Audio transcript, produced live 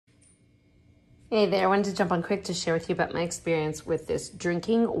Hey there, I wanted to jump on quick to share with you about my experience with this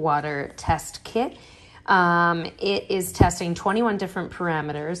drinking water test kit. It is testing 21 different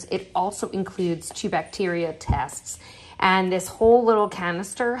parameters. It also includes 2 bacteria tests. And this whole little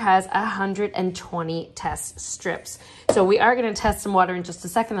canister has 120 test strips. So we are going to test some water in just a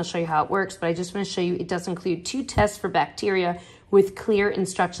second. I'll show you how it works, but I just want to show you it does include 2 tests for bacteria with clear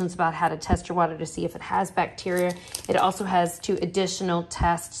instructions about how to test your water to see if it has bacteria. It also has 2 additional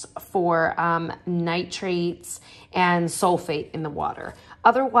tests for nitrates and sulfate in the water.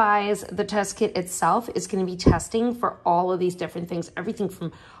 Otherwise, the test kit itself is going to be testing for all of these different things, everything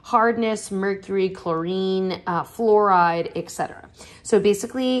from hardness, mercury, chlorine, fluoride, etc. So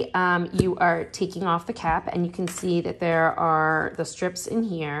basically, you are taking off the cap and you can see that there are the strips in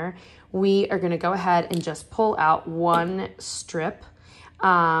here. We are going to go ahead and just pull out 1 strip,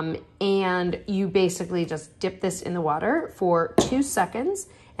 and you basically just dip this in the water for 2 seconds,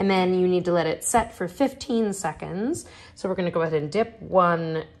 and then you need to let it set for 15 seconds. So we're going to go ahead and dip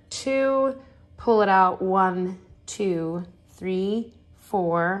 1, 2, pull it out 1, 2, 3,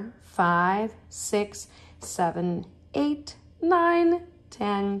 4, 5, 6, 7, 8, 9,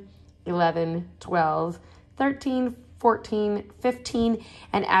 10, 11, 12, 13, 14, 15,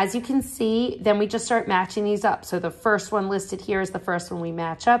 and as you can see, then we just start matching these up. So the first one listed here is the first one we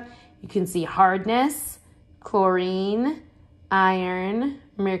match up. You can see hardness, chlorine, iron,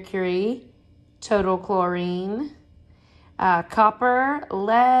 mercury, total chlorine, copper,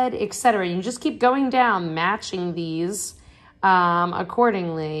 lead, etc. You just keep going down, matching these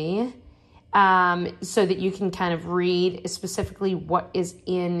accordingly, so that you can kind of read specifically what is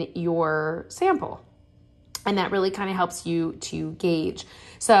in your sample. And that really kind of helps you to gauge.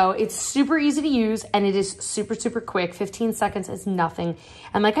 So it's super easy to use and it is super, super quick. 15 seconds is nothing.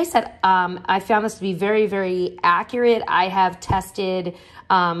 And like I said, I found this to be very, very accurate. I have tested,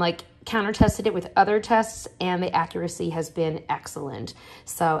 counter tested it with other tests and the accuracy has been excellent.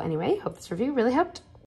 So anyway, hope this review really helped.